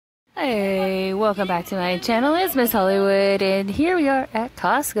Hey, welcome back to my channel. It's Miss Hollywood, and here we are at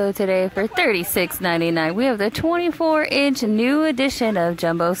Costco today for $36.99. We have the 24-inch new edition of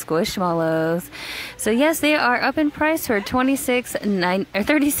Jumbo Squishmallows. So yes, they are up in price for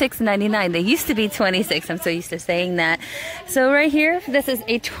 $36.99. They used to be $26. I'm so used to saying that. So right here, this is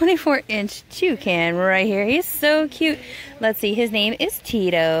a 24-inch toucan right here. He's so cute. Let's see, his name is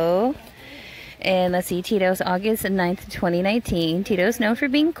Tito. And let's see, Tito's August 9th, 2019. Tito's known for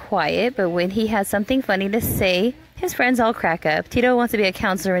being quiet, but when he has something funny to say, his friends all crack up. Tito wants to be a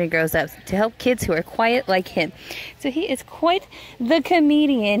counselor when he grows up to help kids who are quiet like him. So he is quite the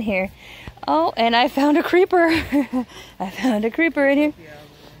comedian here. Oh, and I found a creeper. I found a creeper in here.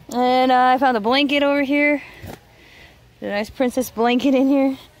 And I found a blanket over here. A nice princess blanket in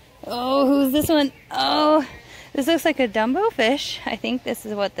here. Oh, who's this one? Oh, this looks like a Dumbo fish. I think this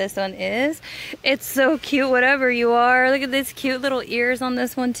is what this one is. It's so cute, whatever you are. Look at these cute little ears on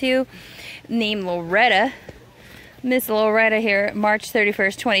this one too. Named Loretta. Miss Loretta here, March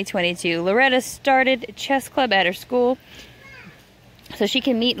 31st, 2022. Loretta started chess club at her school so she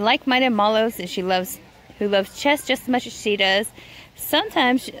can meet like-minded mallows and who loves chess just as much as she does.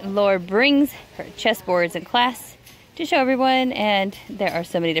 Sometimes Laura brings her chess boards in class to show everyone, and there are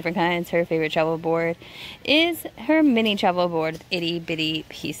so many different kinds. Her favorite travel board is her mini travel board with itty bitty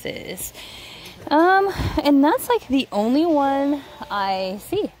pieces. And that's like the only one I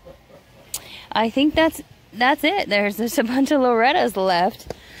see. I think that's it. There's just a bunch of Lorettas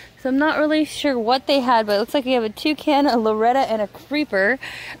left. So I'm not really sure what they had, but it looks like we have a toucan, a Loretta, and a creeper.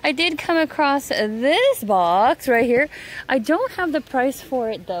 I did come across this box right here. I don't have the price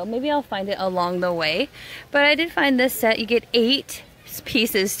for it though. Maybe I'll find it along the way. But I did find this set. You get 8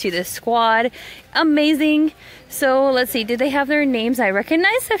 pieces to the squad. Amazing. So let's see. Did they have their names? I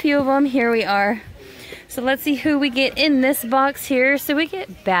recognize a few of them. Here we are. So let's see who we get in this box here. So we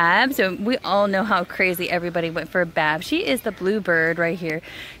get Babs. So we all know how crazy everybody went for Babs. She is the bluebird right here.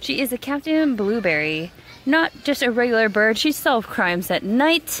 She is a Captain Blueberry. Not just a regular bird. She solves crimes at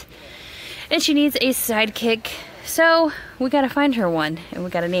night. And she needs a sidekick. So we gotta find her one. And we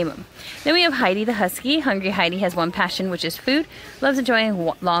gotta name him. Then we have Heidi the husky. Hungry Heidi has one passion, which is food. Loves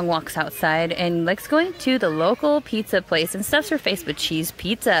enjoying long walks outside. And likes going to the local pizza place. And stuffs her face with cheese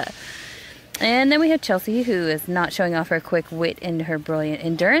pizza. And then we have Chelsea, who is not showing off her quick wit and her brilliant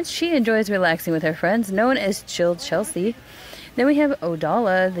endurance. She enjoys relaxing with her friends, known as Chilled Chelsea. Then we have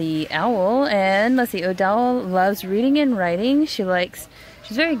Odala, the owl. And let's see, Odala loves reading and writing. She's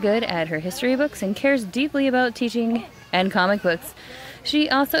very good at her history books and cares deeply about teaching and comic books.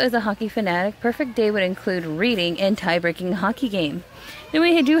 She also is a hockey fanatic. Perfect day would include reading and tie-breaking hockey game. Then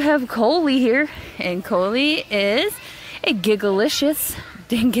we do have Coley here. And Coley is a gigglicious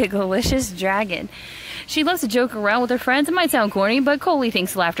dragon. She loves to joke around with her friends. It might sound corny, but Coley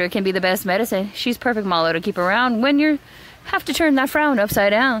thinks laughter can be the best medicine. She's perfect mallow to keep around when you have to turn that frown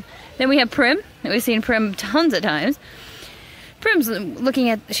upside down. Then we have Prim. We've seen Prim tons of times. Prim's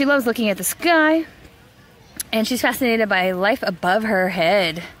she loves looking at the sky, and she's fascinated by life above her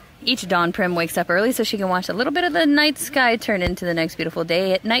head. Each dawn, Prim wakes up early so she can watch a little bit of the night sky turn into the next beautiful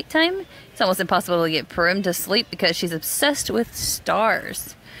day. At nighttime, it's almost impossible to get Prim to sleep because she's obsessed with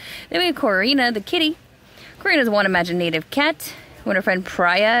stars. Then we have Corina, the kitty. Corina's one imaginative cat. When her friend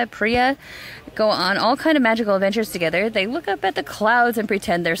Priya go on all kind of magical adventures together, they look up at the clouds and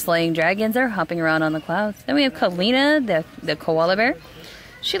pretend they're slaying dragons or hopping around on the clouds. Then we have Kalina, the koala bear.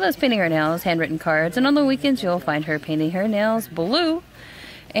 She loves painting her nails, handwritten cards, and on the weekends you'll find her painting her nails blue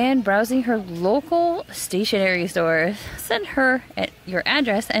and browsing her local stationery store. Send her your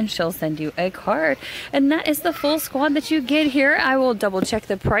address and she'll send you a card. And that is the full squad that you get here. I will double check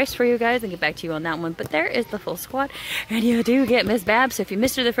the price for you guys and get back to you on that one. But there is the full squad. And you do get Miss Babs. So if you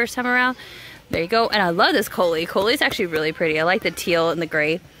missed her the first time around, there you go. And I love this Coley. Coley's actually really pretty. I like the teal and the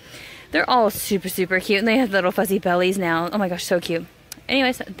gray. They're all super, super cute. And they have little fuzzy bellies now. Oh my gosh, so cute.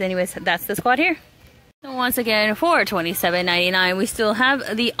 Anyways, that's the squad here. So once again, for $27.99, we still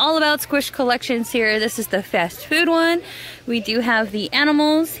have the All About Squish collections here. This is the fast food one. We do have the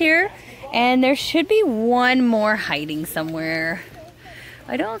animals here, and there should be one more hiding somewhere.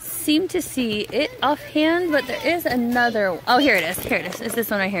 I don't seem to see it offhand, but there is another. Oh, here it is. Here it is. It's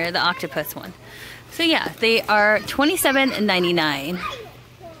this one right here, the octopus one. So yeah, they are $27.99.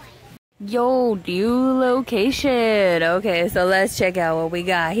 Yo, new location. Okay, so let's check out what we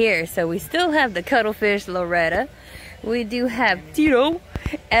got here. So we still have the cuttlefish Loretta. We do have Tito.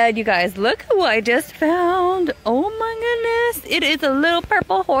 And you guys, look who I just found. Oh my goodness. It is a little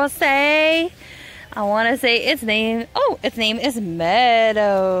purple horsey. I want to say its name. Oh, its name is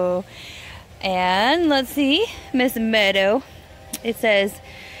Meadow. And let's see, Miss Meadow. It says,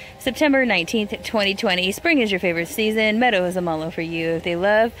 September 19th, 2020. Spring is your favorite season. Meadow is a mellow for you. If they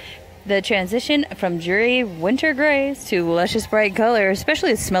love the transition from dreary winter grays to luscious bright color,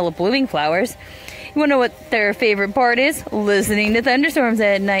 especially the smell of blooming flowers. You want to know what their favorite part is? Listening to thunderstorms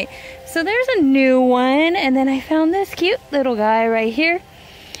at night. So there's a new one. And then I found this cute little guy right here,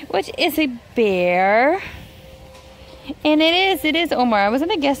 which is a bear. And it is Omar. I was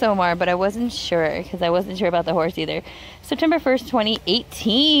going to guess Omar, but I wasn't sure because I wasn't sure about the horse either. September 1st,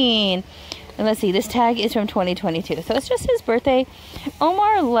 2018. And let's see, this tag is from 2022. So it's just his birthday.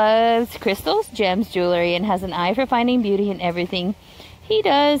 Omar loves crystals, gems, jewelry, and has an eye for finding beauty in everything he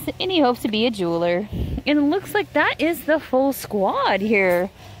does. And he hopes to be a jeweler. And it looks like that is the full squad here.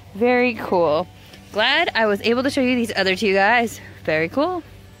 Very cool. Glad I was able to show you these other two guys. Very cool.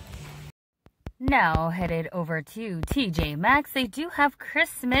 Now headed over to TJ Maxx. They do have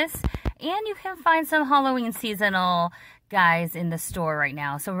Christmas, and you can find some Halloween seasonal guys in the store right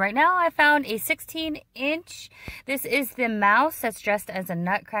now. So right now I found a 16-inch. This is the mouse that's dressed as a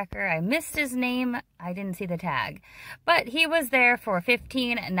nutcracker. I missed his name. I didn't see the tag. But he was there for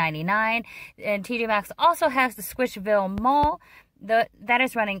 $15.99. And TJ Maxx also has the Squishville Mall. That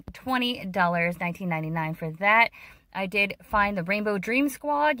is running $20, $19.99 for that. I did find the Rainbow Dream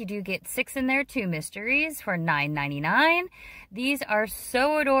Squad. You do get 6 in there, 2 mysteries for $9.99. These are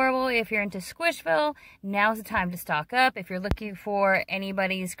so adorable. If you're into Squishville, now's the time to stock up. If you're looking for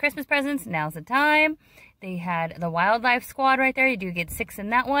anybody's Christmas presents, now's the time. They had the Wildlife Squad right there. You do get 6 in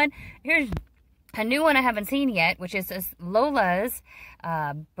that one. Here's a new one I haven't seen yet, which is this Lola's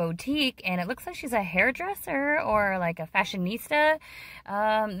boutique, and it looks like she's a hairdresser or like a fashionista.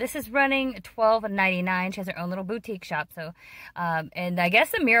 This is running $12.99. She has her own little boutique shop. So, and I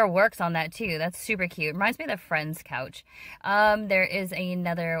guess the mirror works on that too. That's super cute. Reminds me of the Friends couch. There is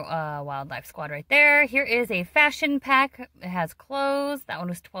another Wildlife Squad right there. Here is a fashion pack. It has clothes. That one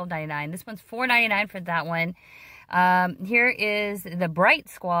was $12.99. This one's $4.99 for that one. Here is the Bright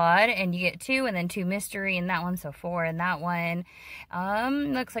Squad, and you get 2 and then 2 mystery in that one, so 4 in that one.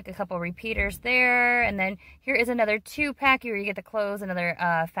 Looks like a couple repeaters there, and then here is another 2-pack where you get the clothes, another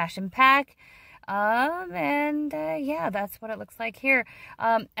fashion pack. Yeah, that's what it looks like here.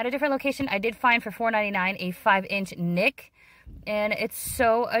 At a different location, I did find for $4.99 a 5-inch Nick, and it's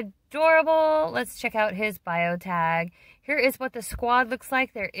so adorable. Let's check out his bio tag. Here is what the squad looks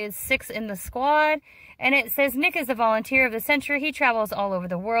like. There is 6 in the squad. And it says, Nick is a volunteer of the century. He travels all over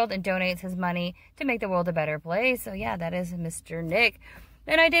the world and donates his money to make the world a better place. So yeah, that is Mr. Nick.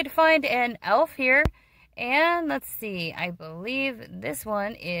 Then I did find an elf here. And let's see, I believe this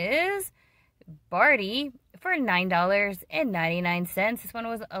one is Barty for $9.99. This one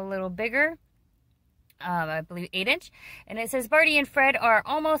was a little bigger. I believe 8-inch. And it says Barty and Fred are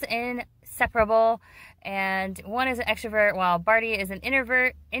almost inseparable. And one is an extrovert while Barty is an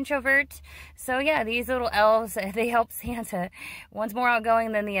introvert. So yeah, these little elves, they help Santa. One's more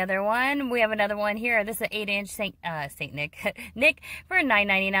outgoing than the other one. We have another one here. This is an 8-inch Saint Nick. Nick for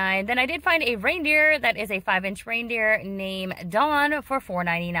 $9.99. Then I did find a reindeer that is a 5-inch reindeer named Dawn for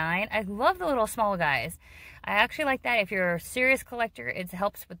 $4.99. I love the little small guys. I actually like that. If you're a serious collector, it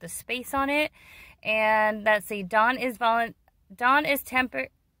helps with the space on it. And let's see, Dawn is what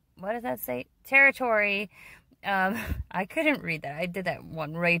does that say? Territory. I couldn't read that. I did that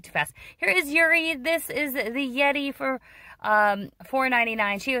one way too fast. Here is Yuri. This is the Yeti for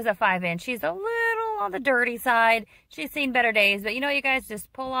 $4.99. She was a 5-inch. She's a little on the dirty side. She's seen better days. But you know, you guys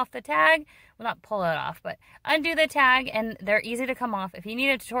just pull off the tag. Well, not pull it off, but undo the tag, and they're easy to come off. If you need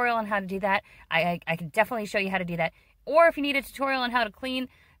a tutorial on how to do that, I can definitely show you how to do that. Or if you need a tutorial on how to clean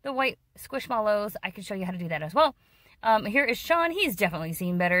the white Squishmallows, I can show you how to do that as well. Here is Sean. He's definitely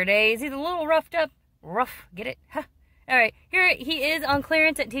seen better days. He's a little roughed up. Rough. Get it? Huh. All right. Here he is on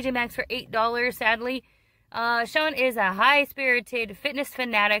clearance at TJ Maxx for $8, sadly. Sean is a high-spirited fitness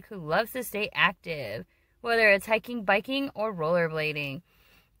fanatic who loves to stay active, whether it's hiking, biking, or rollerblading.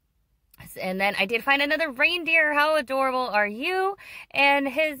 And then I did find another reindeer. How adorable are you? And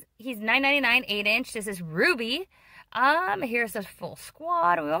he's $9.99, 8-inch. This is Ruby. Here's the full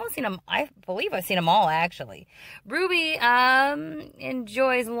squad. We've almost seen them. I believe I've seen them all, actually. Ruby,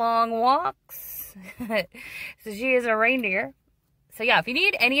 enjoys long walks. So she is a reindeer. So yeah, if you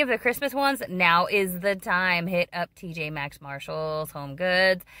need any of the Christmas ones, now is the time. Hit up TJ Maxx, Marshalls, Home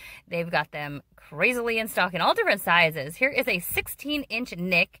Goods. They've got them crazily in stock in all different sizes. Here is a 16-inch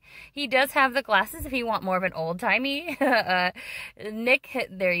Nick. He does have the glasses if you want more of an old-timey Nick.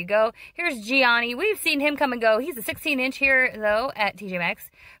 There you go. Here's Gianni. We've seen him come and go. He's a 16-inch here, though, at TJ Maxx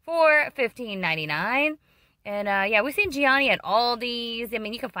for $15.99. And yeah, we've seen Gianni at Aldi's. I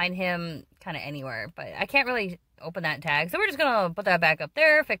mean, you can find him kind of anywhere, but I can't really open that tag. So we're just going to put that back up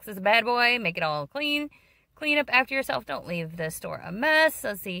there, fix this bad boy, make it all clean. Clean up after yourself. Don't leave the store a mess.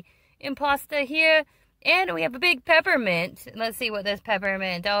 Let's see. Impasta here. And we have a big peppermint. Let's see what this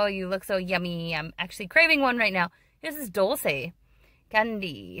peppermint. Oh, you look so yummy. I'm actually craving one right now. This is Dulce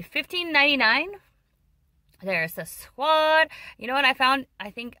candy. $15.99. There's the squad. You know what I found? I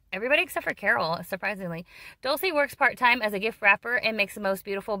think everybody except for Carol, surprisingly. Dulce works part-time as a gift wrapper and makes the most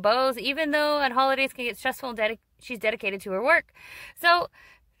beautiful bows, even though at holidays can get stressful and she's dedicated to her work. So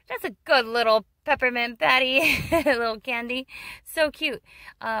that's a good little peppermint patty, little candy. So cute.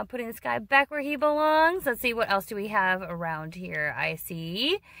 Putting this guy back where he belongs. Let's see, what else do we have around here? I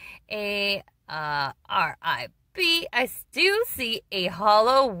see a R.I.P. I do see a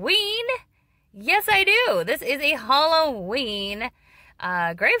Halloween. Yes, I do. This is a Halloween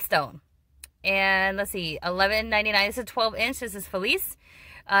gravestone. And let's see, $11.99. This is 12-inch. This is Felice.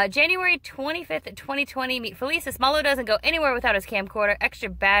 January 25th, 2020. Meet Felice. This Mallow doesn't go anywhere without his camcorder. Extra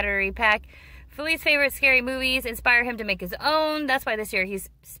battery pack. Felice's favorite scary movies inspire him to make his own. That's why this year he's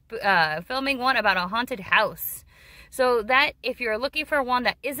filming one about a haunted house. So that, if you're looking for one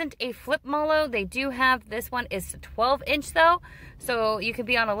that isn't a flip Mallow, they do have, this one is 12-inch though. So you can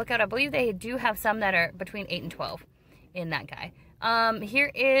be on a lookout. I believe they do have some that are between 8 and 12 in that guy. Here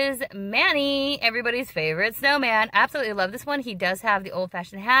is Manny, everybody's favorite snowman. Absolutely love this one. He does have the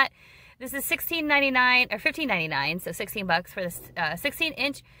old-fashioned hat. This is $16.99 or $15.99, so 16 bucks for this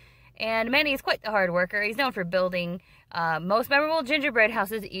 16-inch. And Manny is quite the hard worker. He's known for building most memorable gingerbread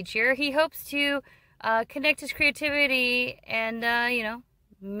houses each year. He hopes to connect his creativity and, you know,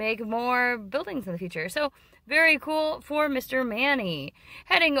 make more buildings in the future. So very cool for Mr. Manny.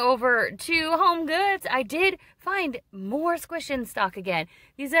 Heading over to Home Goods, I did find more Squish in stock again.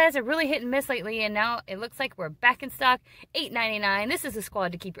 These guys are really hit and miss lately, and now it looks like we're back in stock. $8.99. This is a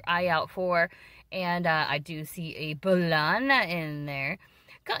squad to keep your eye out for. And I do see a banana in there.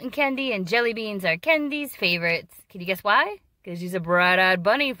 Cotton candy and jelly beans are Candy's favorites. Can you guess why? Because she's a bright-eyed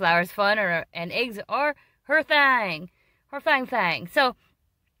bunny. Flowers fun, and eggs are her thing. Her thing. So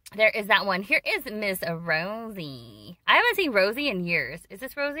there is that one. Here is Miss Rosie. I haven't seen Rosie in years. Is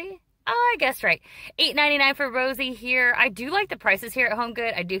this Rosie? Oh, I guessed right. $8.99 for Rosie here. I do like the prices here at Home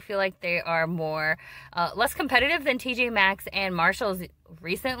Good. I do feel like they are more, less competitive than TJ Maxx and Marshall's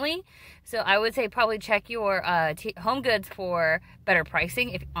recently. So I would say probably check your Home Goods for better pricing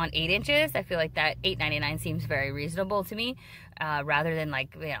if on 8 inches. I feel like that $8.99 seems very reasonable to me, rather than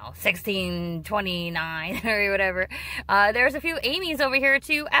like, you know, $16.29 or whatever. There's a few Amy's over here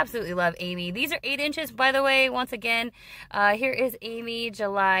too. Absolutely love Amy. These are 8 inches, by the way. Once again, here is Amy,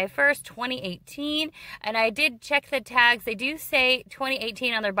 July 1st, 2018. And I did check the tags. They do say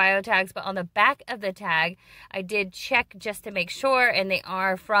 2018 on their bio tags, but on the back of the tag, I did check just to make sure, and they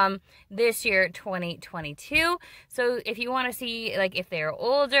are from this year, 2022. So if you want to see, like, if they're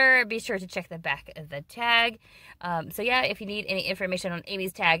older, be sure to check the back of the tag. So yeah, if you need any information on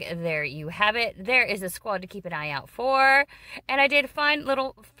Amy's tag, there you have it. There is a squad to keep an eye out for. And I did find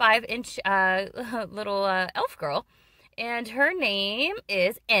little 5-inch little elf girl, and her name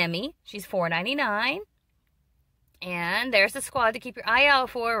is Emmy. She's $4.99. And there's the squad to keep your eye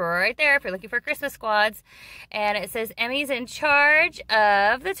out for right there if you're looking for Christmas squads. And it says Emmy's in charge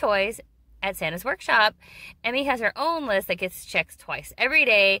of the toys at Santa's Workshop. Emmy has her own list that gets checked twice every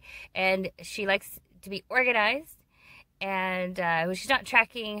day, and she likes to be organized. And when she's not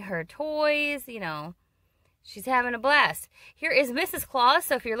tracking her toys, you know, she's having a blast. Here is Mrs. Claus.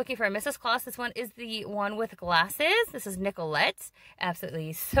 So if you're looking for a Mrs. Claus, this one is the one with glasses. This is Nicolette.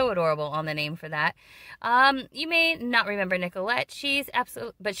 Absolutely so adorable on the name for that. You may not remember Nicolette.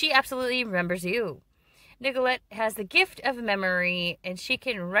 But she absolutely remembers you. Nicolette has the gift of memory, and she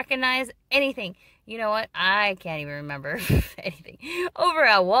can recognize anything. You know what? I can't even remember anything. Over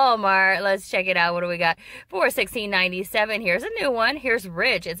at Walmart, let's check it out. What do we got? For $16.97. Here's a new one. Here's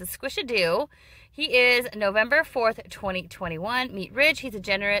Ridge. It's a Squish-a-Doo. He is November 4th, 2021. Meet Ridge. He's a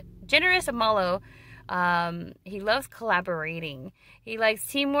generous Mallow. He loves collaborating. He likes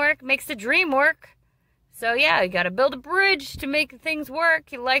teamwork, makes the dream work. So yeah, you got to build a bridge to make things work.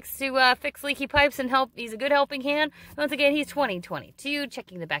 He likes to fix leaky pipes and help. He's a good helping hand. Once again, he's 2022.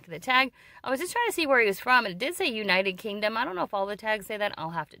 Checking the back of the tag. I was just trying to see where he was from. It did say United Kingdom. I don't know if all the tags say that.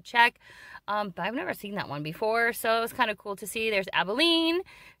 I'll have to check. But I've never seen that one before, so it was kind of cool to see. There's Abilene.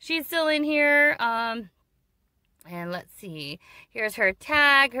 She's still in here. And let's see. Here's her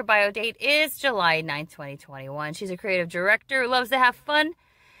tag. Her bio date is July 9th, 2021. She's a creative director who loves to have fun,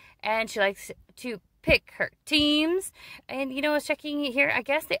 and she likes to pick her teams. And, you know, I was checking here. I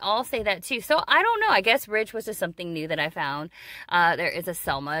guess they all say that too. So I don't know. I guess Ridge was just something new that I found. There is a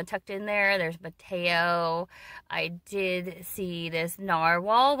Selma tucked in there. There's Mateo. I did see this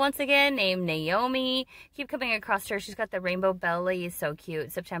narwhal once again named Naomi. Keep coming across her. She's got the rainbow belly. So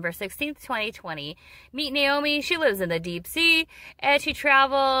cute. September 16th, 2020. Meet Naomi. She lives in the deep sea and she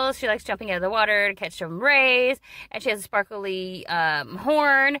travels. She likes jumping out of the water to catch some rays. And she has a sparkly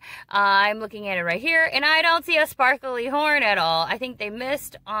horn. I'm looking at it right here. And I don't see a sparkly horn at all. I think they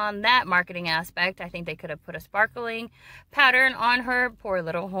missed on that marketing aspect. I think they could have put a sparkling pattern on her poor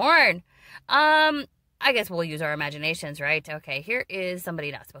little horn. I guess we'll use our imaginations, right? Okay, here is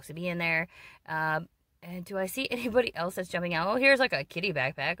somebody not supposed to be in there. And do I see anybody else that's jumping out? Oh, here's like a kitty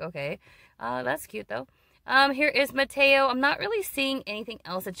backpack. Okay, that's cute though. Here is Mateo. I'm not really seeing anything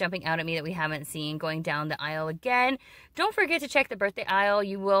else that's jumping out at me that we haven't seen. Going down the aisle again. Don't forget to check the birthday aisle.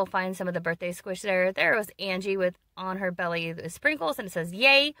 You will find some of the birthday squish there. There was Angie with on her belly the sprinkles, and it says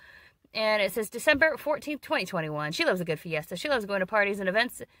yay. And it says December 14th, 2021. She loves a good fiesta. She loves going to parties and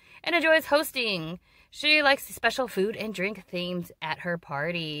events and enjoys hosting. She likes special food and drink themes at her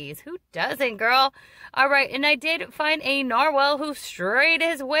parties. Who doesn't, girl? All right, and I did find a narwhal who strayed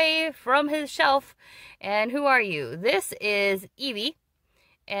his way from his shelf. And who are you? This is Evie.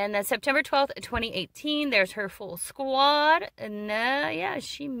 And that's September 12th, 2018. There's her full squad. And yeah,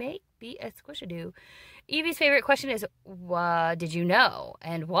 she may be a squishadoo. Evie's favorite question is, what did you know?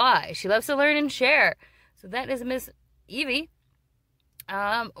 And why? She loves to learn and share. So that is Miss Evie.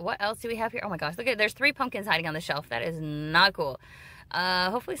 What else do we have here? Oh my gosh, look at, there's 3 pumpkins hiding on the shelf. That is not cool.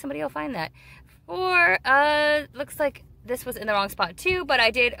 Hopefully somebody will find that. Looks like this was in the wrong spot too, but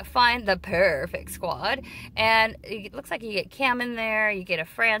I did find the perfect squad. And it looks like you get Cam in there, you get a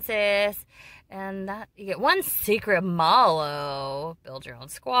Francis, and that you get 1 secret Mallow. Build your own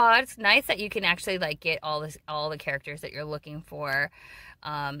squad. It's nice that you can actually like get all the characters that you're looking for.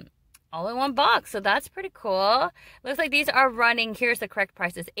 All in one box, so that's pretty cool. Looks like these are running. Here's the correct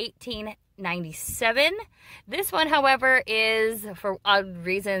price: is $18.97. This one, however, is for odd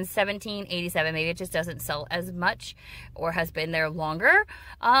reasons $17.87. Maybe it just doesn't sell as much or has been there longer.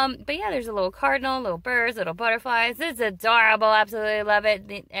 But yeah, there's a little cardinal, little birds, little butterflies. It's adorable. Absolutely love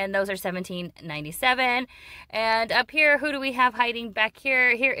it. And those are $17.97. And up here, who do we have hiding back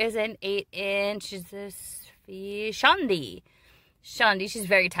here? Here is an 8-inch. Is this Shandi? Shandi, she's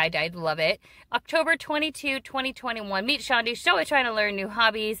very tie-dyed, love it. October 22, 2021. Meet Shandi. She's always trying to learn new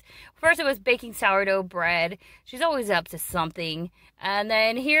hobbies. First it was baking sourdough bread. She's always up to something. And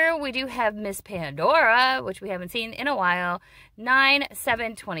then here we do have Miss Pandora, which we haven't seen in a while.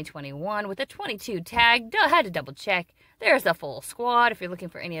 9/7/2021 with a 22 tag. Had to double check. There's the full squad. If you're looking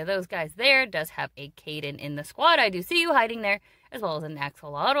for any of those guys there, does have a Caden in the squad. I do see you hiding there, as well as an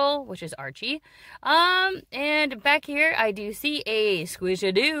axolotl, which is Archie. And back here, I do see a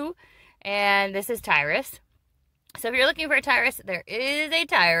Squishadoo, and this is Tyrus. So if you're looking for a Tyrus, there is a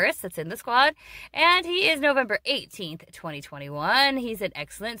Tyrus that's in the squad, and he is November 18th, 2021. He's an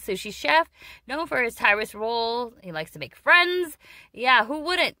excellent sushi chef, known for his Tyrus roll. He likes to make friends. Yeah, who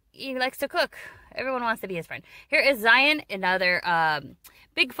wouldn't? He likes to cook. Everyone wants to be his friend. Here is Zion, another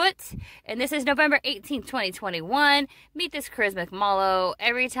Bigfoot, and this is November 18th, 2021. Meet this charismatic Mallow.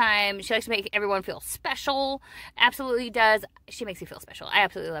 Every time, she likes to make everyone feel special. Absolutely does. She makes you feel special. I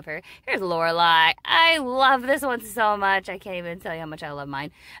absolutely love her. Here's Lorelai. I love this one so much. I can't even tell you how much I love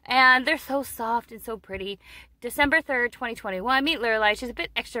mine. And they're so soft and so pretty. December 3rd, 2021. Meet Lorelai. She's a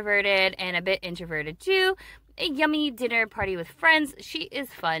bit extroverted and a bit introverted too. A yummy dinner party with friends. She is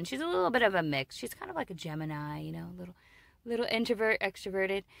fun. She's a little bit of a mix. She's kind of like a Gemini, you know, little introvert,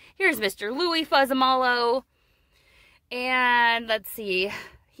 extroverted. Here's Mr. Louis Fuzzamallow. And let's see.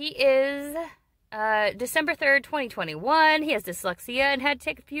 He is December 3rd, 2021. He has dyslexia and had to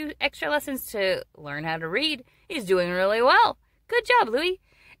take a few extra lessons to learn how to read. He's doing really well. Good job, Louis.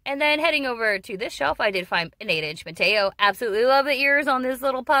 And then heading over to this shelf, I did find an 8-inch Mateo. Absolutely love the ears on this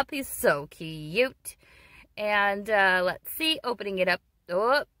little pup. He's so cute. And let's see, opening it up.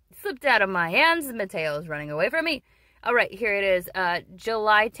 Oh, slipped out of my hands. Mateo is running away from me. All right, here it is,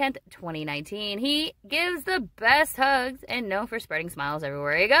 July 10th, 2019. He gives the best hugs and known for spreading smiles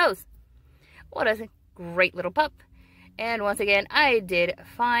everywhere he goes. What a great little pup. And once again, I did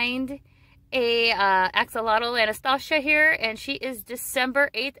find a axolotl Anastasia here, and she is December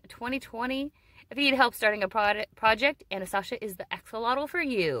 8th, 2020. If you need help starting a project, Anastasia is the axolotl for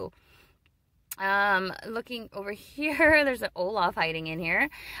you. Looking over here, there's an Olaf hiding in here.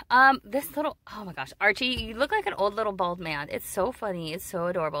 This little, oh my gosh, Archie, you look like an old little bald man. It's so funny. It's so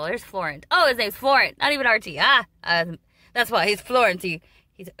adorable. There's Florent. Oh, his name's Florent, not even Archie. That's why he's Florent. He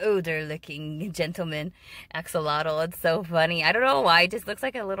He's an older looking gentleman. Axolotl. It's so funny. I don't know why. It just looks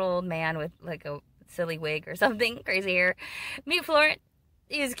like a little old man with like a silly wig or something. Crazy hair. Meet Florent.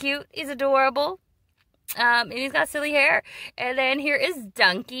 He's cute. He's adorable. And he's got silly hair. And then here is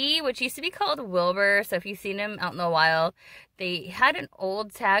Donkey, which used to be called Wilbur. So if you've seen him out in the wild, they had an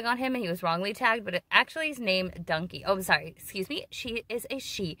old tag on him and he was wrongly tagged, but it actually is named Donkey. Oh, I'm sorry. Excuse me. She is a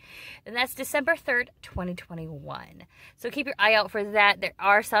she. And that's December 3rd, 2021. So keep your eye out for that. There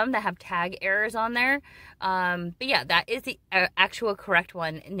are some that have tag errors on there. But yeah, that is the actual correct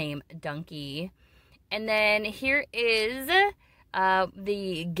one, named Donkey. And then here is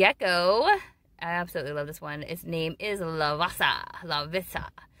the gecko. I absolutely love this one. Its name is Lavisa.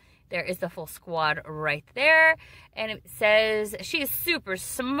 There is the full squad right there. And it says she is super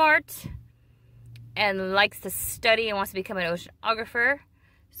smart and likes to study and wants to become an oceanographer.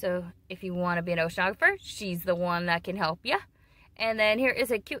 So if you want to be an oceanographer, she's the one that can help you. And then here is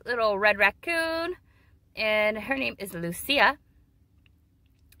a cute little red raccoon. And her name is Lucia.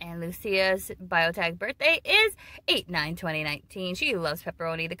 And Lucia's biotag birthday is 8/9/2019. She loves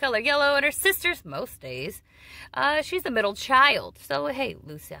pepperoni, the color yellow, and her sisters most days. She's the middle child. So, hey,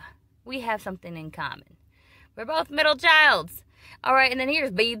 Lucia, we have something in common. We're both middle childs. All right, and then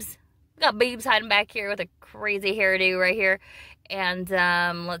here's Beebs. We got Beebs hiding back here with a crazy hairdo right here. And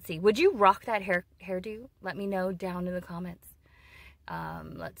let's see. Would you rock that hairdo? Let me know down in the comments.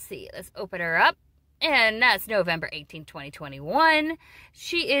 Let's see. Let's open her up. And that's November 18, 2021.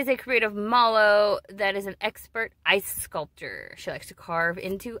 She is a creative Mallow that is an expert ice sculptor. She likes to carve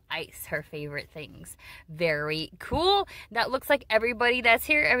into ice, her favorite things. Very cool. That looks like everybody that's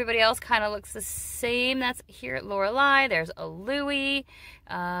here. Everybody else kind of looks the same. That's here at Lorelei. There's a Louie,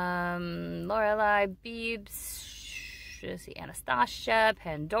 Lorelei, Beebs, let's see, Anastasia,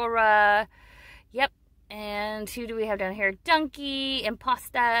 Pandora. Yep. And who do we have down here? Donkey,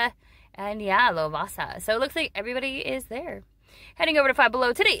 Impasta. And yeah, Lovasa. So it looks like everybody is there. Heading over to Five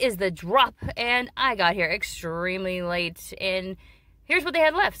Below. Today is the drop. And I got here extremely late. And here's what they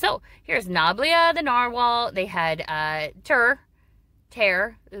had left. So here's Nablia, the narwhal. They had Tear,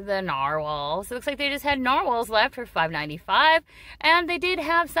 the narwhal. So it looks like they just had narwhals left for $5.95. And they did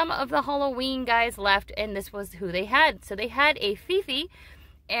have some of the Halloween guys left. And this was who they had. So they had a Fifi.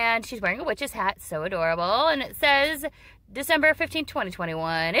 And she's wearing a witch's hat. So adorable. And it says December 15,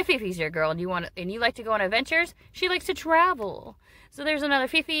 2021. If Fifi's your girl and you like to go on adventures, she likes to travel. So there's another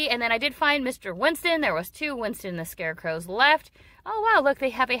Fifi. And then I did find Mr. Winston. There was 2 Winston the Scarecrows left. Oh, wow. Look, they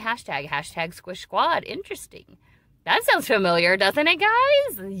have a hashtag. Hashtag Squish Squad. Interesting. That sounds familiar, doesn't it,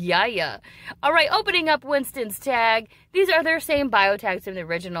 guys? Yeah. All right, opening up Winston's tag. These are their same bio tags from the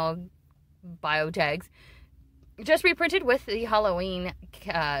original bio tags. Just reprinted with the Halloween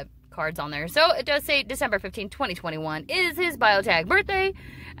cards on there. So it does say December 15, 2021 is his biotag birthday.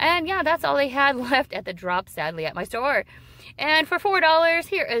 And yeah, that's all they had left at the drop, sadly, at my store. And for $4,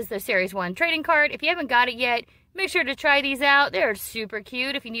 here is the Series 1 trading card. If you haven't got it yet, make sure to try these out. They're super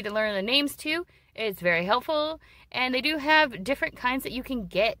cute. If you need to learn the names too, it's very helpful. And they do have different kinds that you can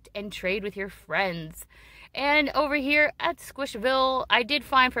get and trade with your friends. And over here at Squishville, I did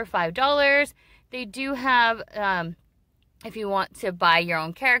find for $5. They do have, if you want to buy your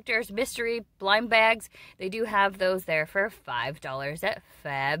own characters, mystery blind bags, they do have those there for $5 at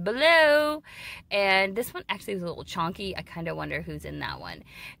Five Below. And this one actually is a little chunky. I kind of wonder who's in that one.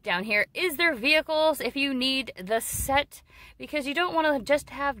 Down here is their vehicles. If you need the set, because you don't want to just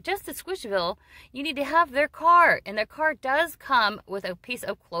have just the Squishville, you need to have their car. And their car does come with a piece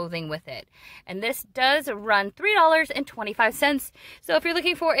of clothing with it. And this does run $3.25. So if you're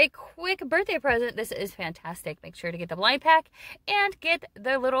looking for a quick birthday present, this is fantastic. Make sure to get the blind pack and get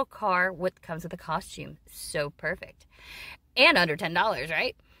the little car with comes with a costume. So perfect. And under $10,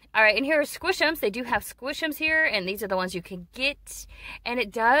 right? All right, and here are Squishums. They do have Squishums here, and these are the ones you can get. And it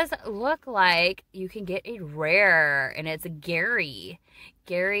does look like you can get a rare, and it's Gary.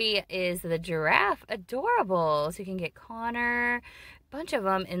 Gary is the giraffe. Adorable. So you can get Connor, bunch of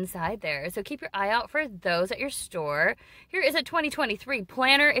them inside there. So keep your eye out for those at your store. Here is a 2023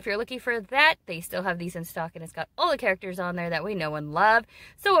 planner. If you're looking for that, they still have these in stock, and it's got all the characters on there that we know and love.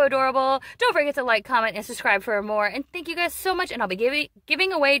 So adorable. Don't forget to like, comment, and subscribe for more. And thank you guys so much, and I'll be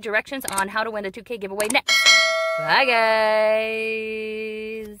giving away directions on how to win the 2K giveaway next. Bye,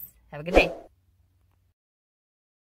 guys. Have a good day.